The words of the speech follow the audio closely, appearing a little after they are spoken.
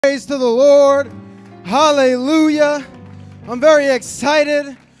Praise to the Lord. Hallelujah. I'm very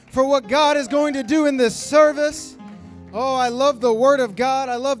excited for what God is going to do in this service. Oh, I love the Word of God.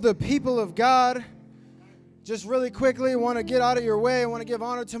 I love the people of God. Just really quickly, I want to get out of your way. I want to give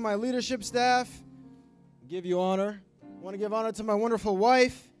honor to my leadership staff. Give you honor. I want to give honor to my wonderful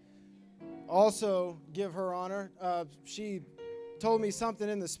wife. Also give her honor. She told me something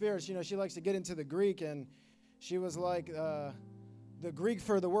in the spirit. You know, she likes to get into the Greek, and she was like, the Greek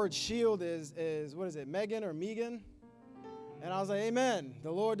for the word shield is what is it, Megan or Megan? And I was like, amen.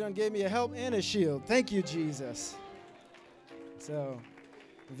 The Lord done gave me a help and a shield. Thank you, Jesus. So,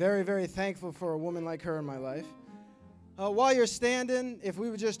 very, very thankful for a woman like her in my life. While you're standing, if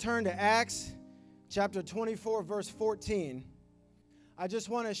we would just turn to Acts chapter 24, verse 14, I just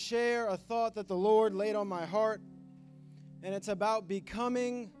want to share a thought that the Lord laid on my heart, and it's about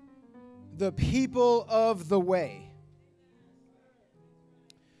becoming the people of the way.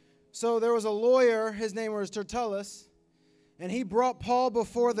 So there was a lawyer, his name was Tertullus, and he brought Paul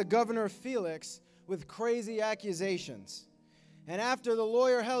before the governor Felix with crazy accusations. And after the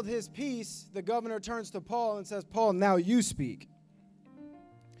lawyer held his peace, the governor turns to Paul and says, Paul, now you speak.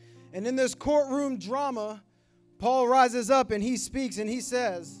 And in this courtroom drama, Paul rises up and he speaks and he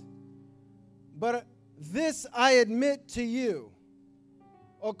says, but this I admit to you,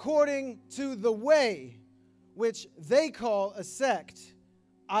 according to the way which they call a sect,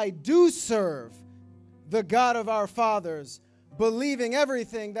 I do serve the God of our fathers, believing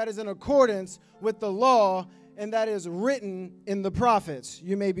everything that is in accordance with the law and that is written in the prophets.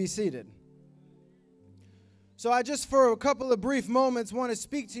 You may be seated. So I just, for a couple of brief moments, want to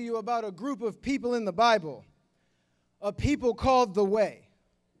speak to you about a group of people in the Bible, a people called the Way.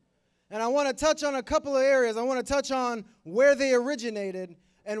 And I want to touch on a couple of areas. I want to touch on where they originated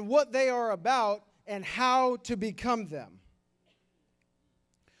and what they are about and how to become them.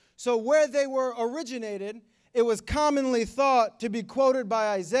 So where they were originated, it was commonly thought to be quoted by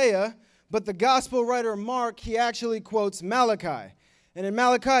Isaiah, but the gospel writer Mark, he actually quotes Malachi. And in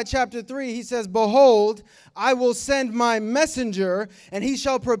Malachi chapter 3, he says, behold, I will send my messenger, and he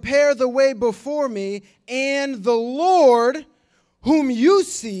shall prepare the way before me, and the Lord, whom you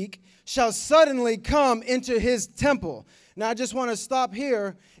seek, shall suddenly come into his temple. Now, I just want to stop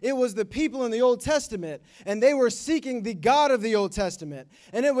here. It was the people in the Old Testament, and they were seeking the God of the Old Testament.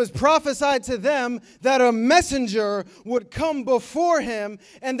 And it was prophesied to them that a messenger would come before him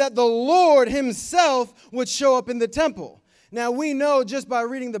and that the Lord himself would show up in the temple. Now, we know just by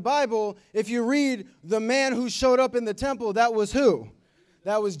reading the Bible, if you read the man who showed up in the temple, that was who?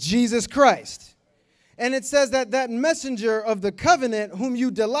 That was Jesus Christ. And it says that that messenger of the covenant whom you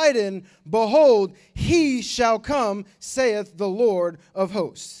delight in, behold, he shall come, saith the Lord of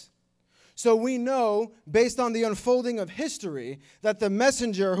hosts. So we know, based on the unfolding of history, that the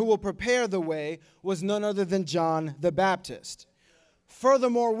messenger who will prepare the way was none other than John the Baptist.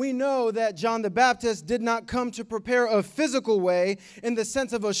 Furthermore, we know that John the Baptist did not come to prepare a physical way in the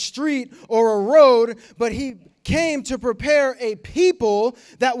sense of a street or a road, but he came to prepare a people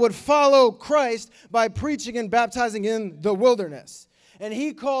that would follow Christ by preaching and baptizing in the wilderness. And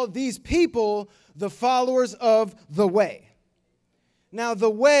he called these people the followers of the way. Now,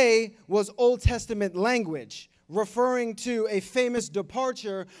 the way was Old Testament language, referring to a famous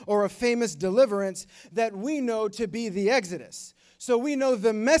departure or a famous deliverance that we know to be the Exodus. So we know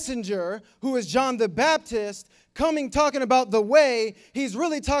the messenger, who is John the Baptist, talking about the way, he's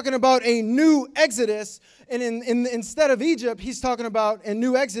really talking about a new Exodus. And instead of Egypt, he's talking about a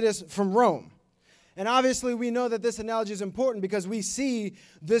new Exodus from Rome. And obviously, we know that this analogy is important because we see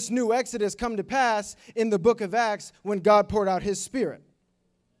this new Exodus come to pass in the book of Acts when God poured out his Spirit.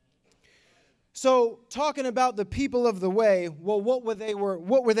 So talking about the people of the way, well, what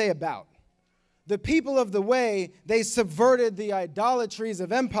were they about? The people of the way, they subverted the idolatries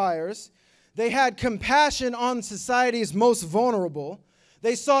of empires. They had compassion on society's most vulnerable.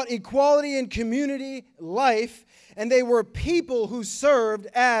 They sought equality in community life, and they were people who served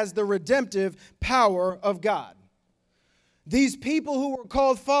as the redemptive power of God. These people who were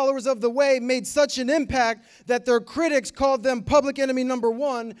called followers of the way made such an impact that their critics called them public enemy number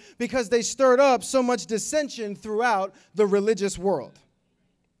one because they stirred up so much dissension throughout the religious world.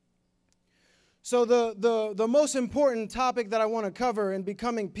 So the most important topic that I want to cover in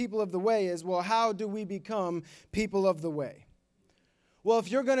becoming people of the way is, well, how do we become people of the way? Well, if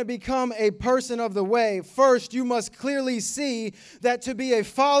you're going to become a person of the way, first you must clearly see that to be a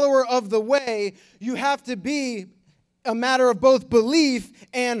follower of the way, you have to be a matter of both belief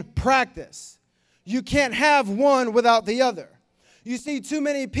and practice. You can't have one without the other. You see too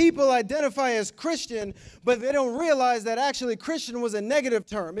many people identify as Christian, but they don't realize that actually Christian was a negative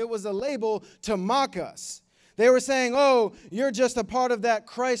term. It was a label to mock us. They were saying, oh, you're just a part of that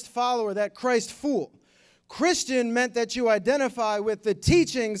Christ follower, that Christ fool. Christian meant that you identify with the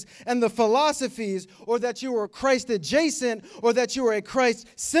teachings and the philosophies, or that you were Christ adjacent, or that you were a Christ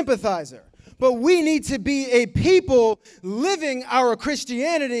sympathizer. But we need to be a people living our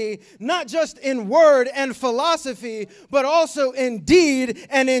Christianity, not just in word and philosophy, but also in deed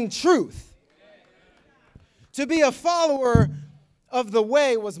and in truth. To be a follower of the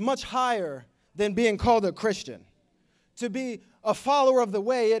way was much higher than being called a Christian. To be a follower of the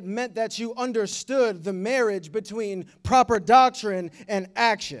way, it meant that you understood the marriage between proper doctrine and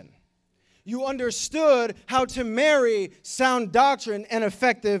action. You understood how to marry sound doctrine and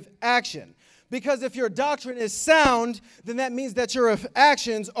effective action. Because if your doctrine is sound, then that means that your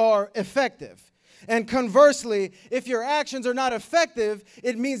actions are effective. And conversely, if your actions are not effective,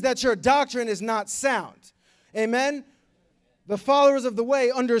 it means that your doctrine is not sound. Amen? The followers of the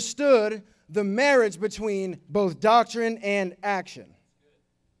way understood the marriage between both doctrine and action.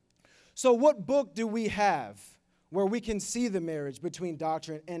 So what book do we have where we can see the marriage between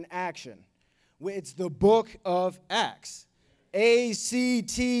doctrine and action? It's the book of Acts.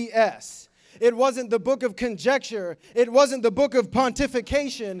 A-C-T-S. It wasn't the book of conjecture. It wasn't the book of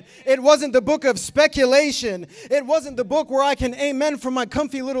pontification. It wasn't the book of speculation. It wasn't the book where I can amen from my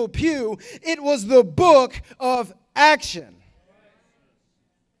comfy little pew. It was the book of action.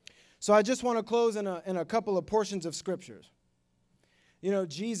 So I just want to close in a couple of portions of scriptures. You know,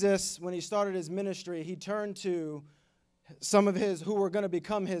 Jesus, when he started his ministry, he turned to some of his who were going to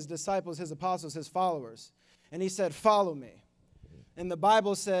become his disciples, his apostles, his followers. And he said, follow me. And the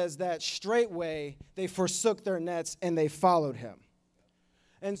Bible says that straightway they forsook their nets and they followed him.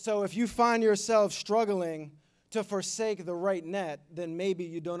 And so if you find yourself struggling to forsake the right net, then maybe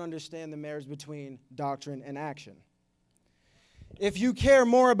you don't understand the marriage between doctrine and action. If you care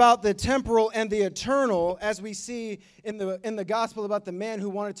more about the temporal and the eternal, as we see in the gospel about the man who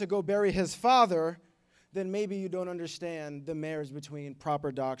wanted to go bury his father, then maybe you don't understand the marriage between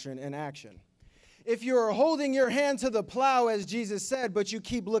proper doctrine and action. If you're holding your hand to the plow, as Jesus said, but you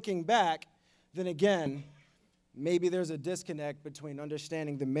keep looking back, then again, maybe there's a disconnect between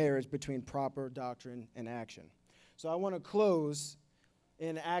understanding the marriage between proper doctrine and action. So I want to close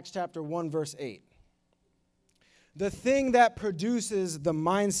in Acts chapter 1, verse 8. The thing that produces the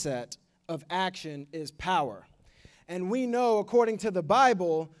mindset of action is power. And we know, according to the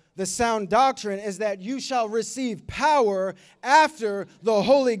Bible, the sound doctrine is that you shall receive power after the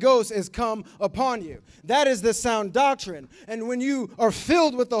Holy Ghost is come upon you. That is the sound doctrine. And when you are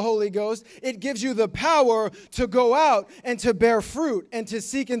filled with the Holy Ghost, it gives you the power to go out and to bear fruit and to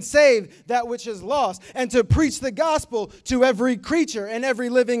seek and save that which is lost and to preach the gospel to every creature and every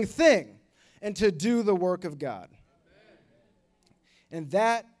living thing and to do the work of God. And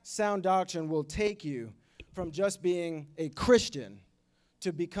that sound doctrine will take you from just being a Christian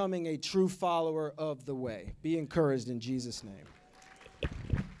to becoming a true follower of the way. Be encouraged in Jesus' name.